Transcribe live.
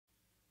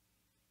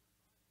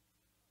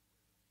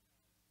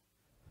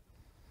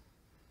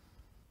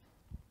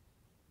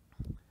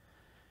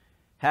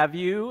Have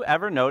you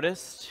ever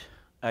noticed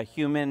a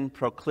human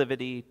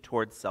proclivity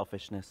towards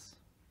selfishness?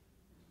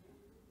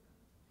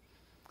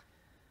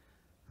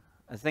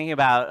 I was thinking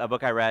about a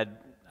book I read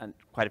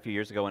quite a few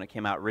years ago when it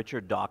came out.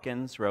 Richard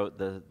Dawkins wrote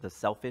The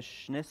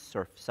Selfishness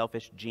or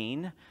Selfish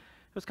Gene.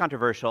 It was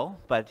controversial,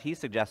 but he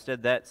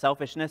suggested that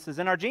selfishness is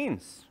in our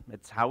genes.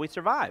 It's how we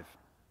survive.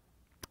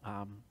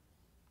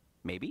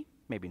 Maybe,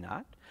 maybe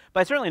not.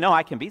 But I certainly know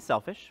I can be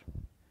selfish.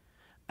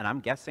 And I'm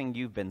guessing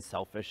you've been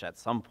selfish at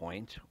some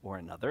point or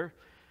another.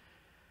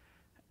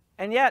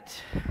 And yet,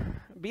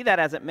 be that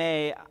as it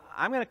may,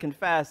 I'm going to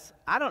confess,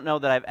 I don't know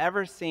that I've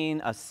ever seen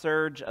a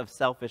surge of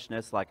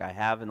selfishness like I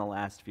have in the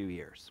last few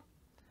years.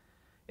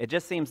 It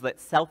just seems that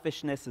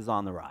selfishness is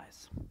on the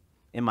rise,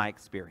 in my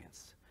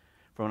experience.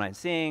 From what I'm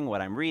seeing,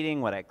 what I'm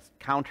reading, what I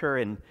encounter,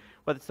 and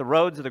whether it's the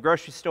roads or the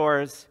grocery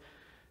stores,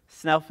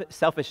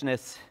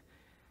 selfishness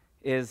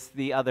is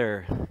the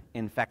other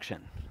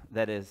infection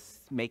that is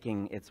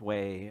making its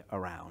way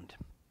around.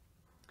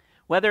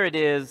 Whether it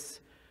is,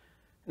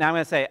 now I'm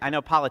going to say, I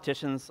know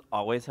politicians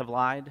always have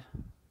lied,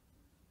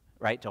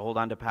 right, to hold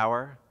on to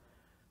power,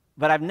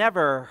 but I've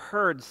never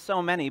heard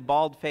so many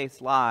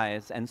bald-faced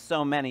lies and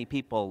so many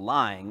people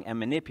lying and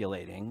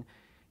manipulating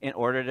in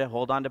order to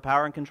hold on to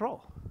power and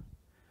control.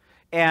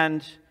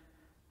 And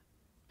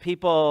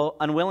people,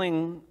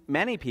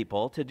 many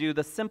people, to do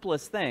the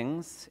simplest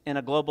things in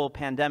a global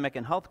pandemic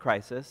and health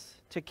crisis,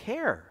 to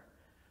care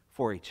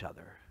for each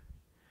other.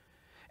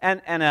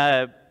 And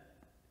a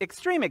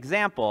extreme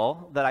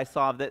example that I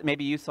saw, that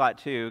maybe you saw it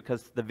too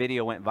because the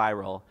video went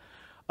viral,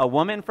 a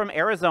woman from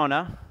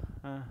Arizona,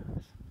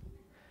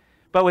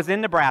 but was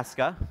in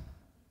Nebraska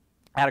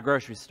at a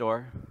grocery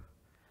store,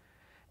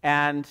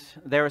 and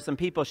there were some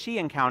people she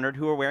encountered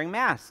who were wearing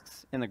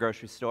masks in the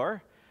grocery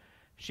store.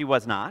 She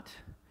was not.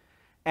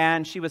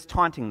 And she was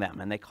taunting them,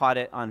 and they caught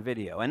it on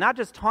video. And not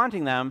just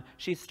taunting them,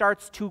 she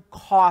starts to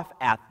cough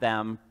at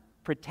them,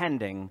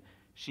 pretending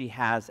she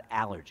has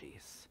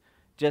allergies,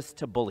 just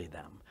to bully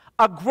them.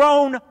 A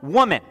grown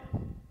woman.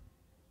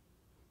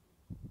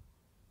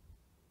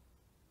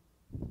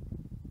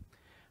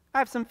 I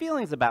have some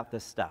feelings about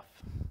this stuff.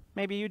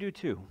 Maybe you do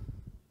too.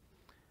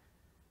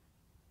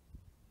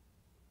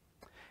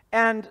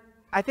 And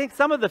I think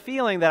some of the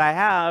feeling that I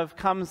have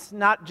comes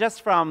not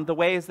just from the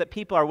ways that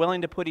people are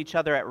willing to put each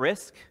other at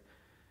risk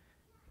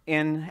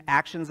in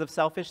actions of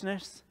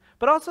selfishness,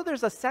 but also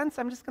there's a sense,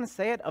 I'm just going to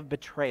say it, of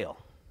betrayal.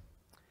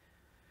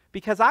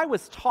 Because I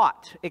was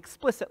taught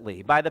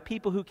explicitly by the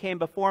people who came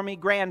before me,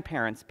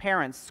 grandparents,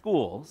 parents,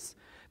 schools,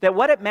 that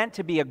what it meant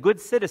to be a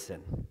good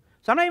citizen,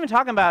 so I'm not even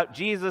talking about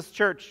Jesus'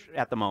 church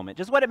at the moment,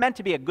 just what it meant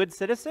to be a good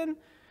citizen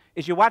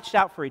is you watched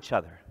out for each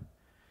other,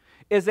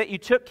 is that you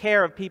took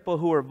care of people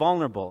who were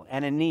vulnerable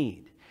and in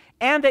need,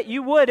 and that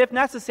you would, if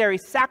necessary,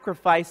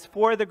 sacrifice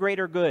for the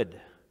greater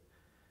good.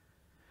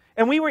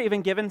 And we were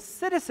even given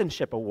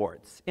citizenship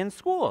awards in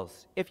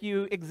schools if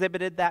you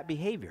exhibited that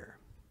behavior.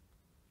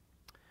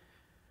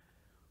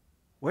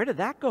 Where did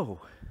that go?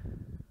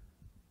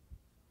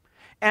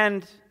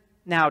 And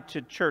now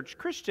to church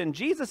Christian,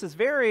 Jesus is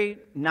very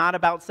not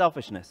about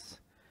selfishness.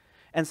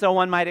 And so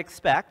one might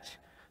expect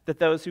that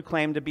those who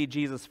claim to be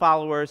Jesus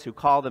followers, who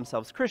call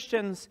themselves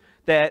Christians,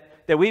 that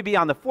we be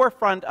on the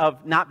forefront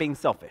of not being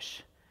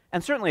selfish.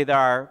 And certainly there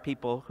are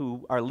people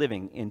who are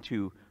living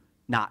into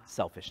not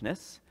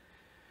selfishness.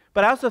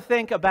 But I also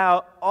think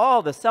about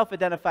all the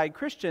self-identified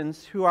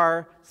Christians who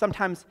are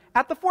sometimes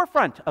at the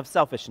forefront of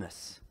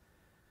selfishness,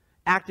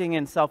 acting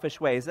in selfish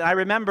ways. And I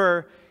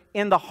remember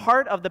in the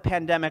heart of the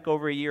pandemic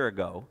over a year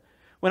ago,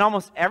 when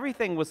almost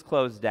everything was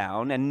closed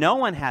down and no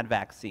one had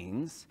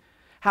vaccines,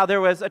 how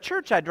there was a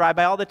church I drive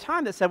by all the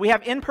time that said, we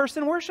have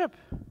in-person worship.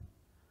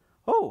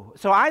 Oh,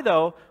 so I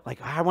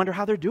wonder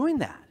how they're doing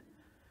that.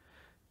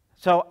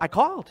 So I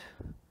called.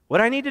 What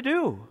do I need to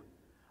do?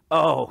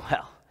 Oh,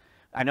 well,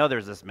 I know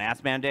there's this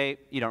mask mandate.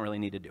 You don't really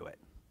need to do it.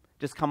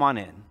 Just come on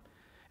in.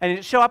 And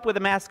you show up with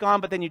a mask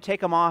on, but then you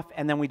take them off,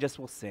 and then we just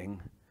will sing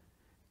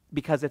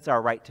because it's our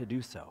right to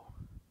do so.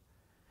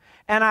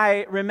 And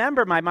I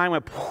remember my mind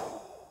went,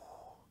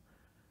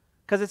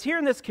 because it's here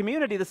in this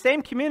community, the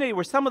same community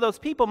where some of those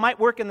people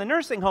might work in the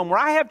nursing home, where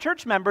I have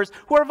church members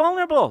who are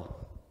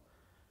vulnerable.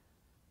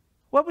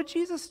 What would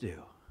Jesus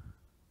do?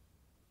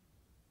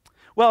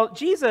 Well,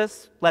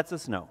 Jesus lets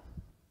us know.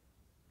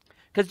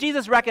 Because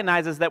Jesus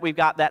recognizes that we've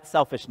got that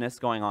selfishness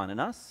going on in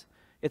us.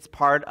 It's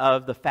part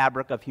of the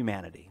fabric of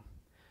humanity.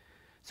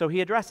 So he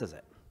addresses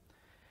it.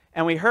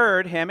 And we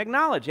heard him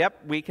acknowledge,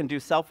 yep, we can do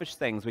selfish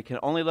things. We can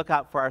only look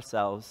out for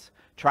ourselves.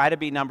 Try to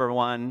be number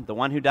one. The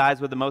one who dies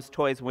with the most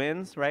toys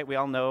wins, right? We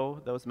all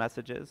know those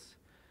messages.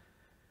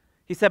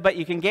 He said, but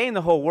you can gain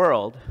the whole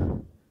world,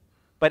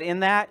 but in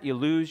that you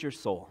lose your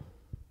soul.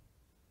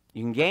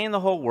 You can gain the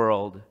whole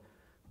world,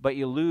 but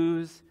you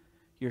lose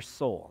your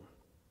soul.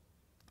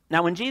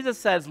 Now, when Jesus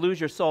says lose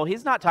your soul,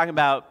 he's not talking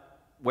about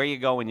where you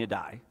go when you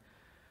die.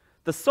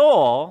 The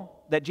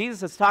soul that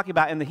Jesus is talking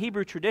about in the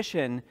Hebrew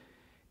tradition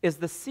is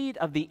the seat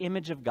of the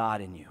image of God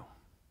in you.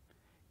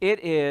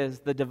 It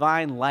is the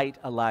divine light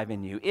alive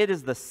in you. It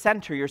is the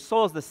center. Your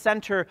soul is the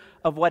center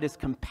of what is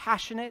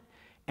compassionate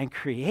and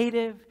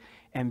creative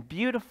and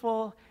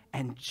beautiful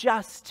and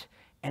just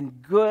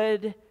and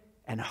good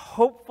and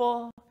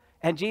hopeful.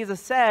 And Jesus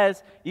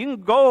says, you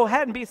can go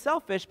ahead and be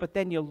selfish, but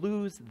then you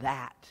lose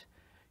that.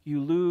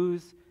 You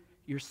lose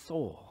your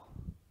soul.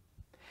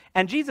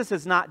 And Jesus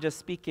is not just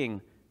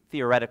speaking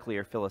theoretically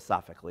or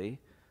philosophically.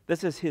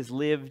 This is his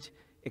lived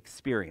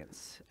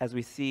experience. As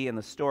we see in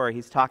the story,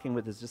 he's talking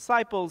with his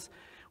disciples,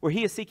 where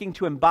he is seeking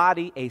to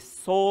embody a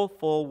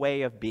soulful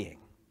way of being.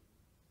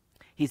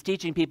 He's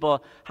teaching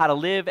people how to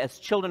live as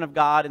children of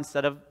God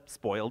instead of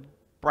spoiled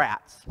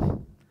brats.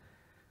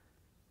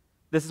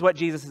 This is what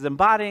Jesus is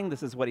embodying.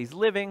 This is what he's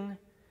living.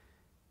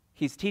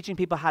 He's teaching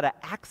people how to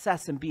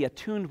access and be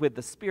attuned with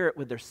the Spirit,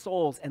 with their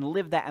souls, and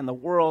live that in the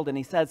world. And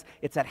he says,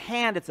 it's at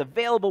hand, it's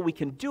available, we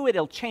can do it,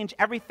 it'll change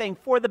everything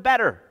for the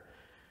better.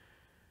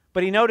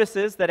 But he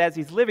notices that as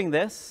he's living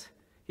this,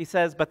 he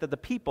says, but that the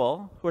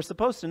people who are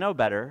supposed to know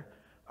better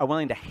are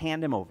willing to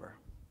hand him over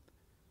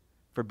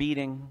for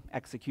beating,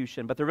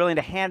 execution, but they're willing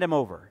to hand him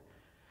over.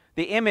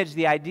 The image,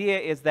 the idea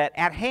is that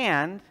at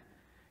hand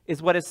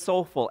is what is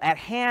soulful. At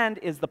hand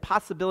is the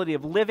possibility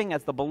of living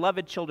as the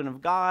beloved children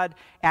of God.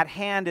 At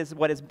hand is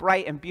what is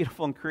bright and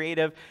beautiful and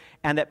creative,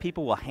 and that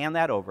people will hand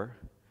that over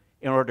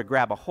in order to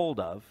grab a hold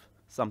of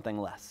something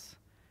less,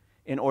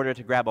 in order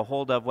to grab a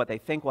hold of what they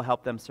think will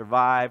help them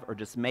survive or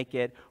just make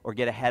it or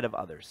get ahead of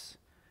others.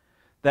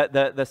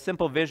 The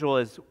simple visual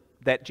is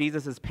that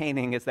Jesus is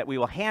painting is that we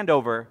will hand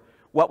over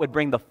what would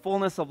bring the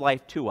fullness of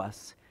life to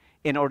us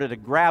in order to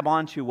grab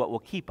onto what will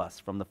keep us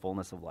from the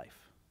fullness of life.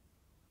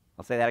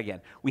 I'll say that again.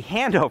 We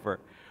hand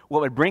over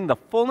what would bring the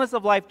fullness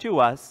of life to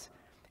us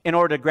in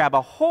order to grab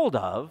a hold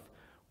of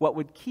what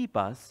would keep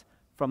us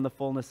from the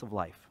fullness of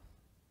life.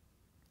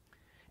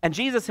 And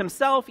Jesus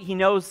himself, he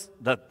knows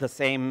the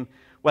same,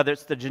 whether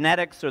it's the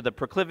genetics or the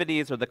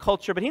proclivities or the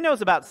culture, but he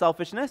knows about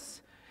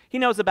selfishness. He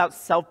knows about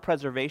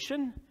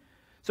self-preservation.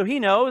 So he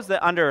knows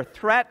that under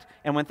threat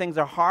and when things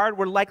are hard,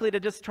 we're likely to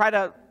just try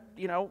to,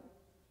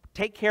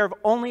 take care of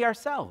only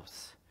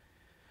ourselves.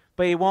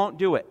 But he won't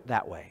do it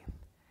that way.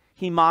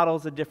 He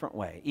models a different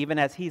way. Even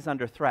as he's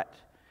under threat,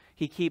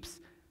 he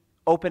keeps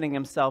opening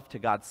himself to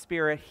God's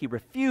Spirit. He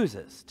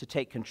refuses to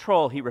take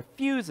control. He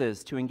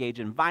refuses to engage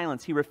in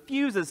violence. He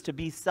refuses to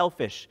be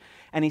selfish.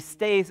 And he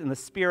stays in the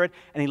Spirit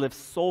and he lives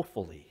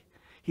soulfully.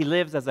 He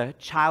lives as a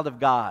child of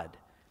God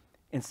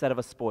instead of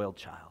a spoiled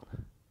child.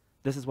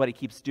 This is what he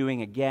keeps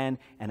doing again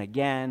and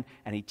again,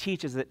 and he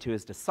teaches it to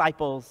his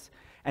disciples.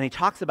 And he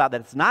talks about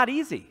that it's not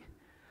easy,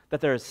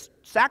 that there's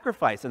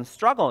sacrifice and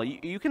struggle.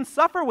 You can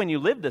suffer when you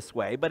live this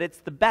way, but it's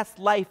the best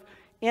life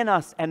in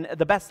us and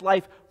the best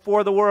life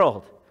for the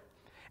world.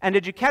 And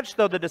did you catch,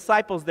 though, the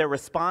disciples, their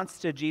response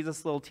to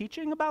Jesus' little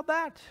teaching about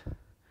that?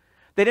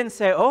 They didn't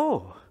say,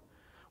 oh,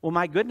 well,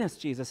 my goodness,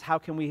 Jesus, how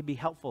can we be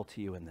helpful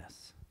to you in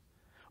this?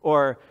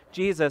 Or,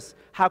 Jesus,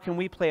 how can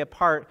we play a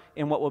part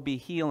in what will be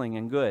healing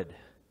and good?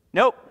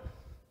 Nope.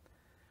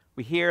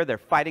 We hear they're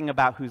fighting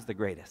about who's the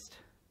greatest.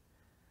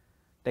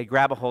 They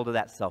grab a hold of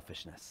that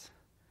selfishness.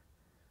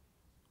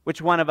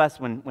 Which one of us,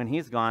 when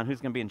he's gone,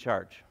 who's going to be in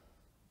charge?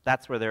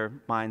 That's where their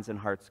minds and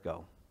hearts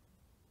go.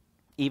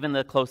 Even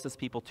the closest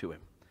people to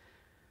him.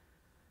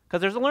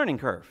 Because there's a learning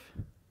curve.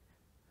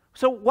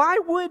 So why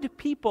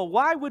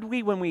would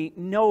we, when we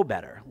know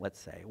better, let's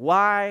say,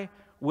 why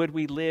would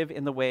we live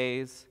in the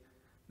ways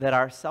that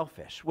are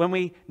selfish? When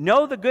we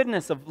know the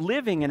goodness of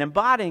living and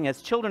embodying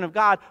as children of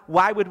God,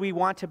 why would we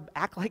want to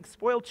act like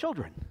spoiled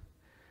children?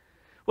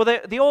 Well,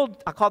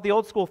 I'll call it the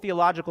old school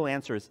theological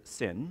answer is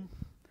sin.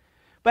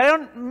 But I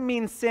don't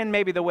mean sin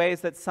maybe the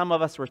ways that some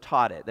of us were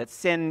taught it. That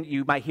sin,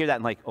 you might hear that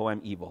and like, oh,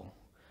 I'm evil.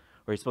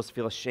 Or you're supposed to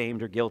feel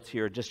ashamed or guilty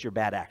or just your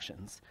bad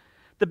actions.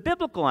 The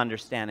biblical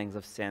understandings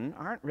of sin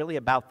aren't really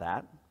about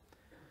that.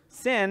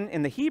 Sin,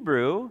 in the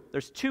Hebrew,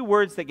 there's two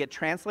words that get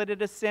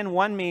translated as sin.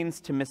 One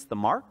means to miss the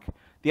mark.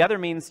 The other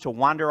means to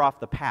wander off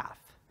the path.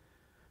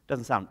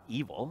 Doesn't sound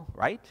evil,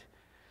 right?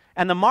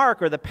 And the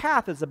mark or the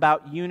path is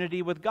about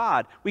unity with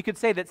God. We could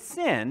say that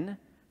sin,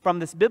 from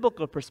this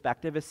biblical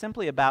perspective, is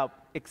simply about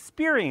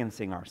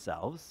experiencing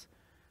ourselves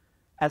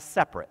as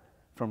separate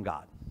from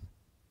God.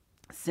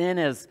 Sin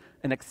is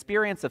an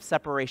experience of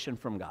separation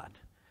from God.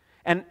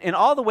 And in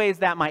all the ways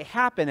that might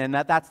happen, and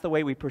that's the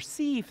way we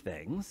perceive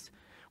things,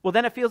 well,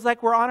 then it feels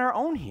like we're on our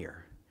own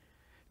here.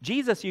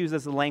 Jesus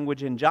uses the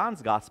language in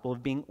John's gospel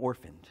of being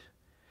orphaned.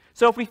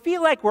 So if we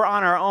feel like we're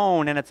on our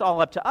own and it's all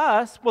up to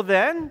us, well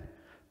then,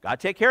 got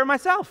to take care of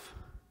myself,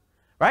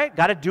 right?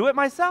 Got to do it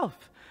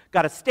myself.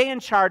 Got to stay in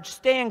charge,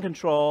 stay in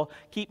control,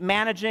 keep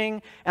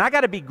managing, and I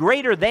got to be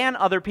greater than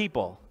other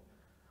people,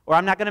 or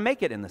I'm not going to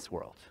make it in this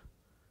world.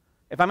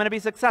 If I'm going to be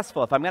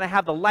successful, if I'm going to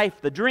have the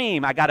life, the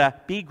dream, I got to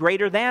be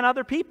greater than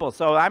other people.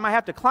 So I might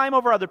have to climb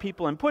over other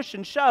people and push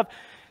and shove.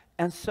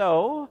 And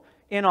so,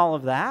 in all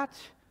of that,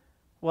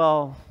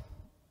 well,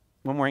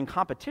 when we're in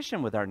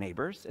competition with our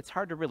neighbors, it's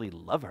hard to really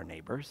love our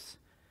neighbors,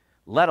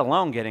 let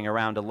alone getting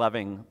around to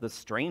loving the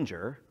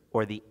stranger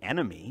or the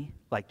enemy,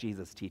 like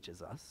Jesus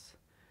teaches us.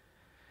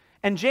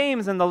 And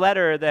James, in the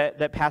letter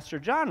that Pastor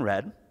John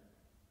read,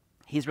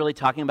 he's really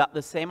talking about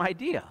the same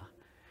idea.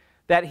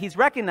 That he's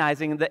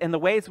recognizing that in the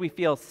ways we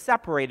feel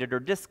separated or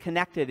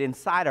disconnected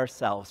inside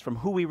ourselves from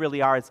who we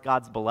really are as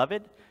God's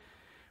beloved,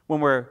 when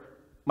we're,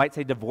 might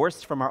say,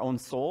 divorced from our own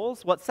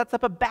souls, well, it sets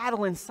up a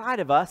battle inside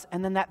of us,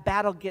 and then that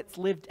battle gets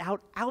lived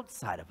out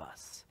outside of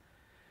us.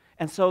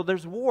 And so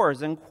there's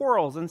wars and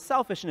quarrels and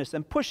selfishness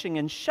and pushing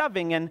and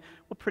shoving and,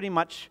 well, pretty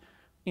much,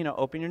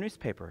 open your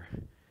newspaper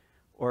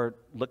or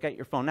look at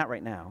your phone, not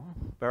right now,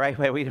 but right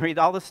away we read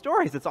all the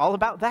stories. It's all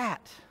about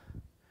that.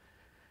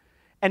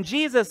 And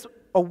Jesus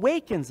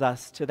awakens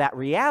us to that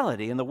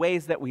reality in the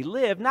ways that we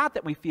live, not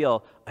that we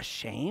feel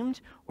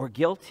ashamed or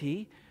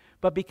guilty,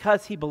 but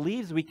because he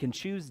believes we can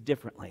choose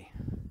differently.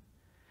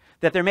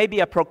 That there may be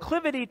a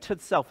proclivity to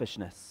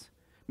selfishness.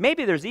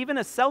 Maybe there's even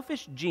a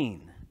selfish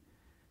gene,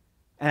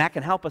 and that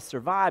can help us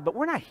survive, but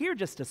we're not here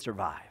just to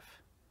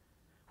survive.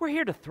 We're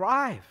here to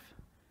thrive.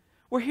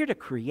 We're here to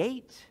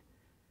create,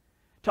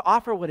 to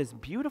offer what is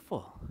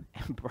beautiful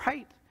and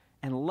bright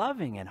and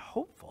loving and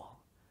hopeful.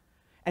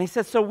 And he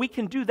says, so we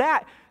can do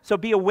that. So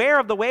be aware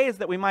of the ways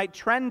that we might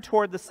trend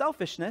toward the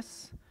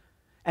selfishness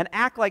and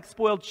act like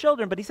spoiled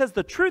children. But he says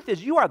the truth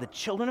is you are the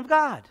children of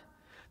God.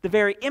 The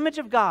very image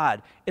of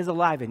God is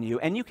alive in you,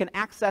 and you can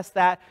access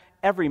that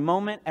every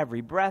moment,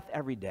 every breath,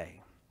 every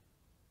day.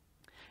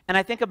 And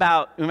I think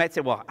about, we might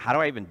say, well, how do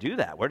I even do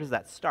that? Where does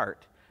that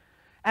start?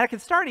 And it can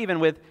start even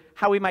with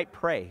how we might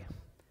pray.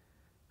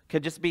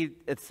 Could just be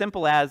as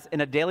simple as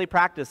in a daily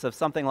practice of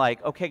something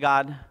like, okay,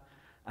 God,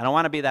 I don't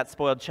want to be that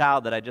spoiled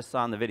child that I just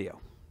saw in the video,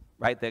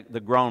 right? The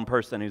grown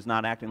person who's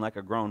not acting like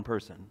a grown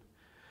person.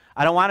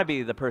 I don't want to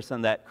be the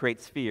person that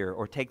creates fear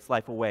or takes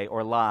life away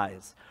or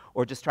lies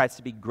or just tries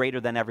to be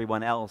greater than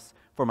everyone else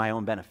for my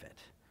own benefit.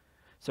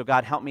 So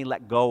God, help me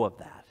let go of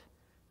that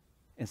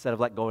instead of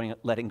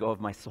letting go of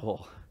my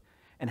soul.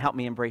 And help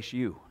me embrace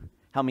you.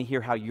 Help me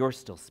hear how you're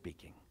still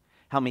speaking.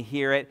 Help me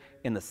hear it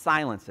in the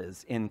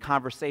silences, in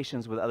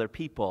conversations with other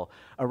people,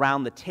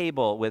 around the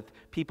table with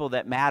people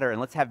that matter. And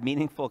let's have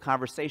meaningful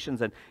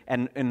conversations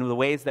and in the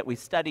ways that we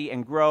study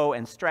and grow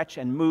and stretch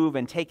and move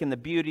and take in the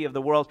beauty of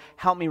the world.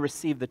 Help me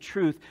receive the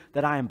truth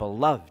that I am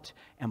beloved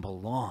and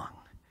belong,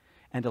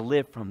 and to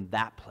live from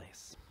that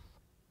place.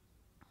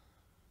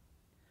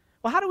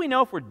 Well, how do we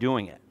know if we're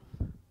doing it?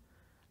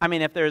 I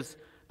mean, if there's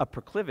a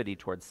proclivity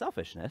towards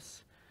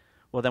selfishness,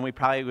 well, then we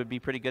probably would be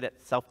pretty good at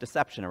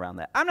self-deception around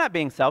that. I'm not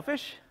being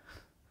selfish.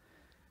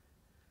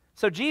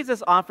 So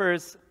Jesus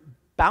offers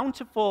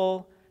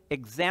bountiful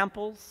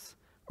examples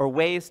or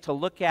ways to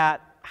look at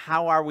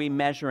how are we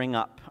measuring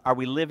up. Are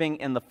we living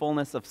in the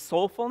fullness of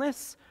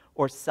soulfulness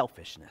or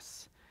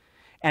selfishness?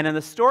 And in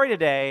the story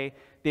today,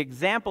 the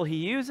example he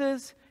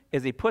uses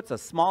is he puts a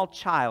small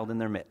child in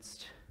their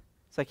midst.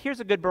 It's like, here's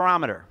a good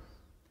barometer.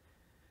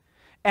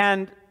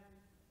 And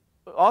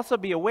also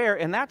be aware,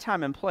 in that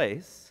time and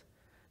place,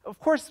 of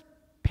course,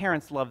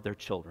 parents love their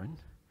children,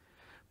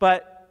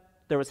 but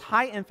there was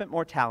high infant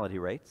mortality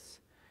rates.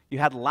 You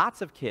had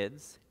lots of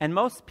kids, and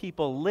most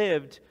people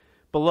lived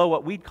below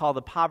what we'd call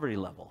the poverty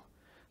level.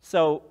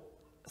 So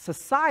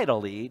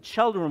societally,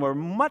 children were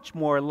much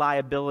more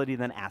liability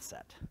than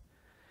asset.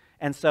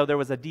 And so there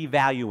was a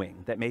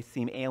devaluing that may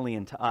seem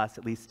alien to us,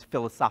 at least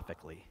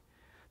philosophically,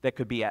 that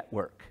could be at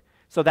work.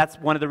 So that's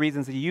one of the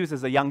reasons he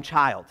uses a young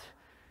child.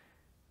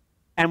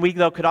 And we,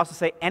 though, could also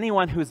say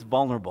anyone who's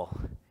vulnerable.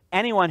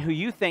 Anyone who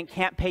you think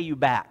can't pay you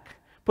back.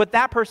 Put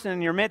that person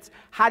in your midst.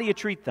 How do you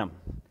treat them?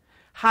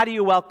 How do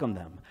you welcome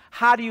them?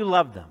 How do you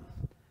love them?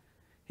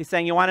 He's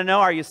saying, you want to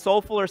know, are you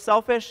soulful or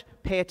selfish?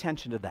 Pay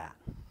attention to that.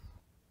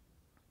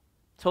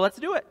 So let's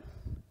do it.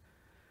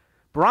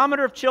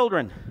 Barometer of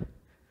children.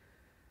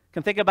 You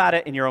can think about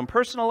it in your own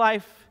personal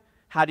life.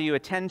 How do you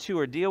attend to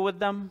or deal with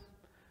them?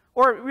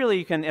 Or really,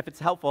 you can, if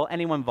it's helpful,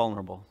 anyone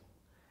vulnerable.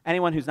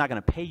 Anyone who's not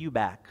going to pay you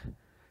back.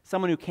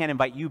 Someone who can't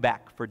invite you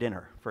back for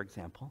dinner, for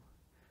example,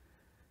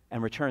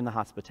 and return the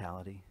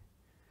hospitality.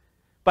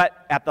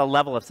 But at the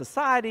level of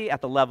society, at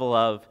the level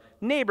of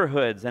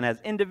neighborhoods, and as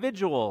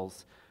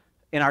individuals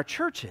in our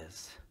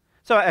churches.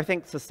 So I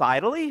think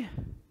societally,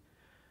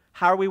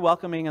 how are we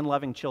welcoming and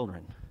loving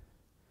children?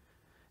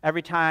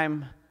 Every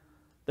time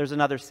there's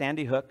another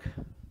Sandy Hook,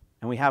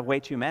 and we have way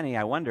too many,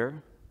 I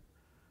wonder.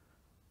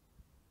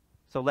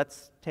 So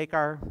let's take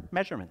our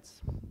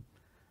measurements,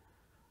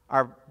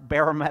 our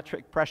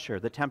barometric pressure,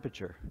 the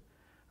temperature,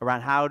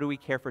 around how do we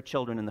care for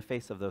children in the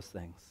face of those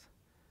things.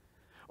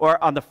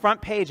 Or on the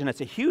front page, and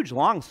it's a huge,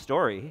 long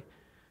story,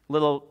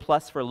 little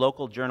plus for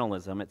local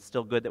journalism. It's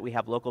still good that we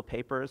have local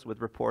papers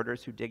with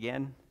reporters who dig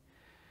in.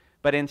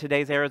 But in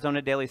today's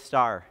Arizona Daily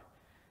Star,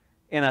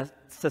 in a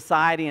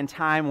society and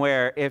time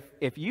where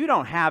if you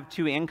don't have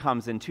two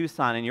incomes in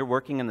Tucson and you're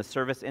working in the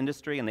service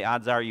industry, and the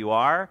odds are you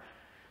are,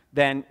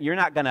 then you're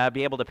not going to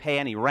be able to pay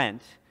any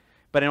rent.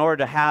 But in order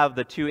to have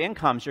the two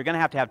incomes, you're going to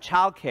have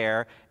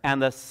childcare, and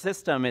the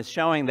system is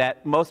showing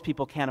that most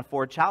people can't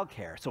afford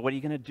childcare. So what are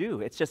you going to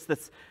do? It's just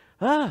this,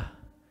 so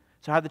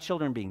how are the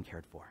children being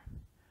cared for?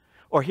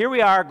 Or here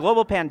we are,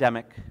 global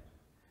pandemic,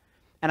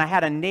 And I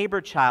had a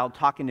neighbor child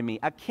talking to me,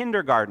 a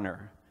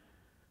kindergartner,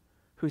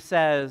 who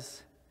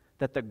says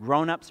that the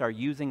grown-ups are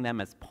using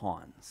them as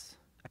pawns.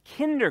 A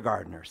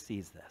kindergartner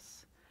sees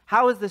this.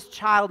 How is this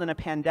child in a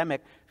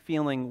pandemic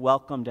feeling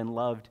welcomed and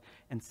loved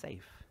and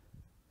safe?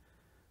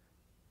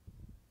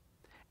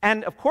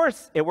 And of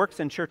course, it works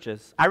in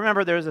churches. I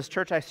remember there was this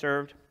church I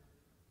served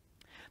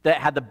that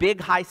had the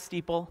big high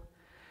steeple,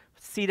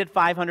 seated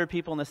 500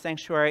 people in the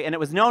sanctuary, and it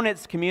was known in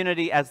its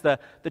community as the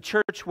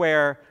church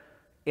where,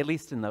 at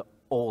least in the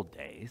old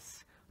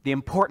days, the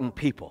important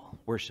people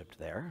worshiped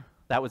there.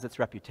 That was its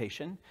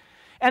reputation.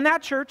 And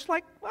that church,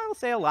 like, well, I'll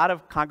say a lot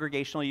of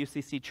congregational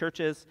UCC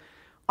churches,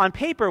 on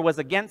paper was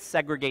against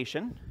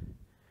segregation,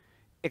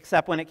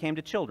 except when it came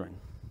to children.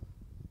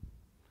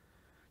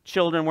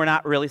 Children were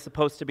not really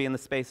supposed to be in the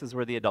spaces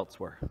where the adults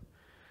were.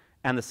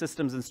 And the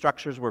systems and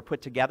structures were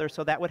put together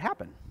so that would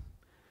happen.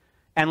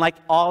 And like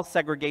all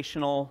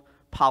segregational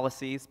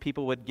policies,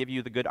 people would give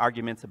you the good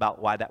arguments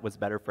about why that was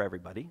better for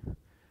everybody.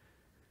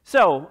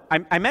 So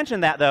I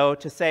mentioned that, though,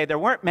 to say there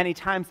weren't many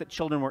times that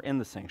children were in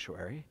the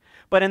sanctuary.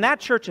 But in that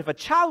church, if a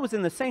child was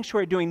in the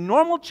sanctuary doing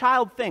normal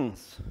child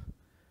things,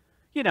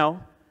 you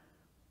know,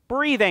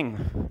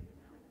 breathing,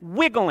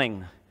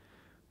 wiggling,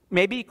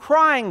 maybe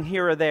crying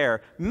here or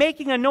there,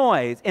 making a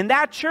noise, in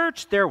that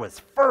church there was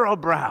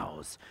furrowed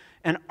brows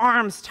and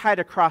arms tied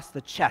across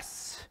the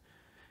chests,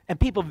 and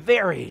people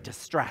very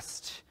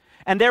distressed.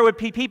 And there would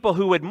be people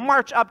who would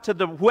march up to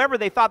whoever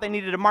they thought they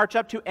needed to march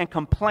up to and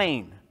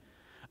complain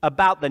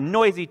about the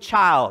noisy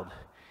child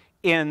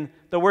in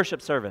the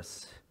worship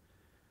service.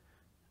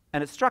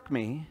 And it struck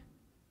me,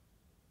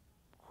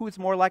 who's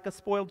more like a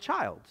spoiled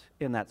child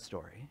in that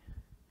story?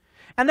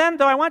 And then,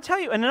 though, I want to tell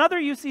you, in another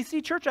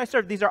UCC church I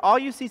served, these are all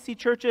UCC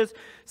churches,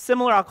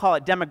 similar, I'll call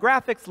it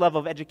demographics,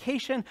 level of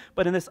education,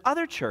 but in this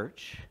other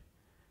church,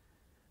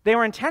 they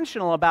were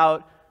intentional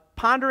about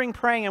pondering,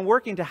 praying, and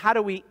working to how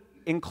do we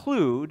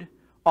include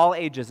all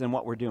ages in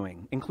what we're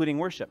doing, including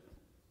worship.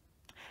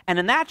 And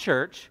in that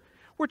church,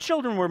 where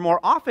children were more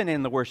often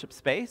in the worship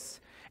space,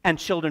 and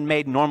children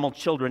made normal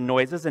children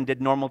noises and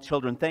did normal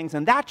children things,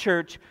 in that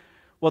church,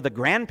 well, the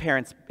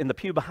grandparents in the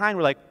pew behind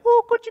were like,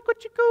 ooh, coochie,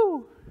 coochie,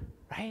 coo,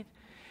 right?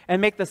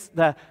 And make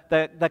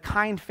the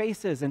kind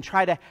faces and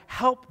try to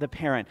help the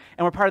parent.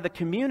 And we're part of the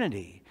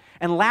community.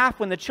 And laugh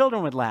when the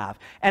children would laugh.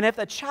 And if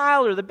the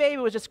child or the baby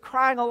was just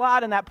crying a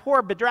lot and that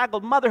poor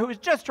bedraggled mother who was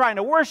just trying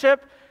to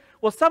worship,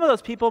 well, some of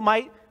those people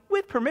might,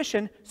 with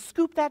permission,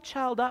 scoop that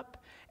child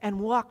up and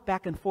walk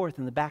back and forth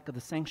in the back of the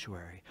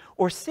sanctuary.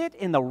 Or sit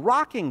in the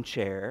rocking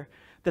chair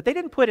that they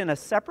didn't put in a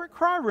separate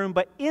cry room,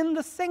 but in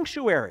the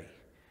sanctuary,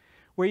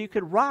 where you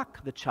could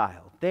rock the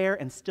child there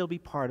and still be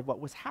part of what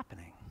was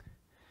happening.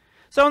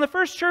 So in the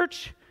first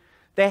church,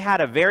 they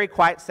had a very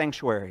quiet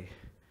sanctuary,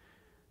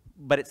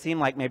 but it seemed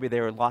like maybe they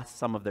were lost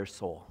some of their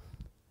soul.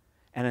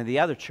 And in the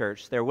other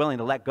church, they were willing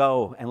to let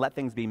go and let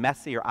things be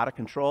messy or out of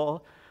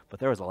control,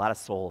 but there was a lot of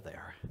soul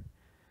there.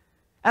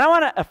 And I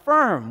want to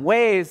affirm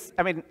ways,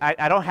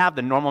 I don't have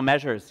the normal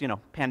measures,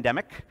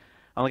 pandemic.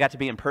 I only got to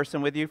be in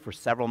person with you for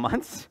several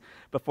months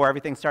before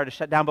everything started to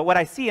shut down. But what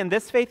I see in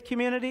this faith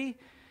community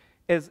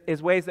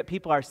is ways that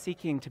people are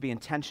seeking to be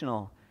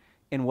intentional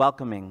in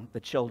welcoming the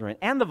children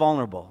and the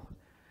vulnerable.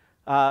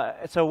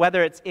 So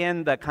whether it's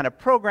in the kind of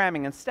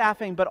programming and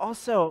staffing, but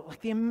also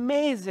like the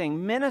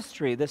amazing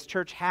ministry this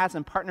church has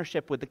in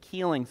partnership with the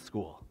Keeling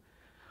School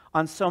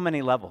on so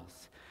many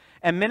levels.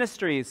 And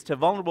ministries to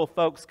vulnerable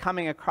folks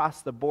coming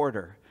across the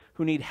border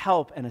who need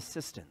help and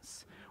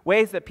assistance.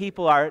 Ways that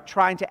people are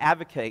trying to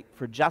advocate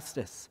for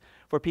justice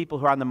for people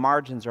who are on the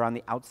margins or on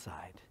the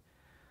outside.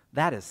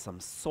 That is some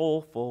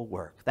soulful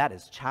work. That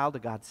is child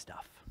of God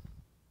stuff.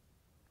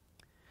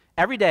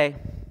 Every day,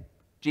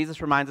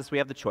 Jesus reminds us we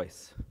have the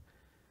choice.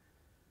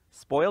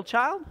 Spoiled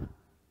child,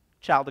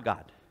 child of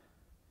God.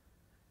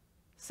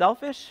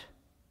 Selfish,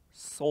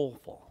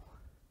 soulful.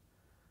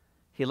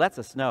 He lets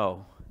us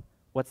know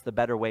what's the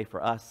better way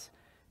for us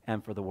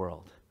and for the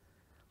world.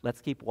 Let's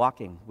keep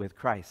walking with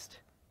Christ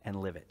and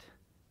live it.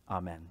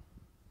 Amen.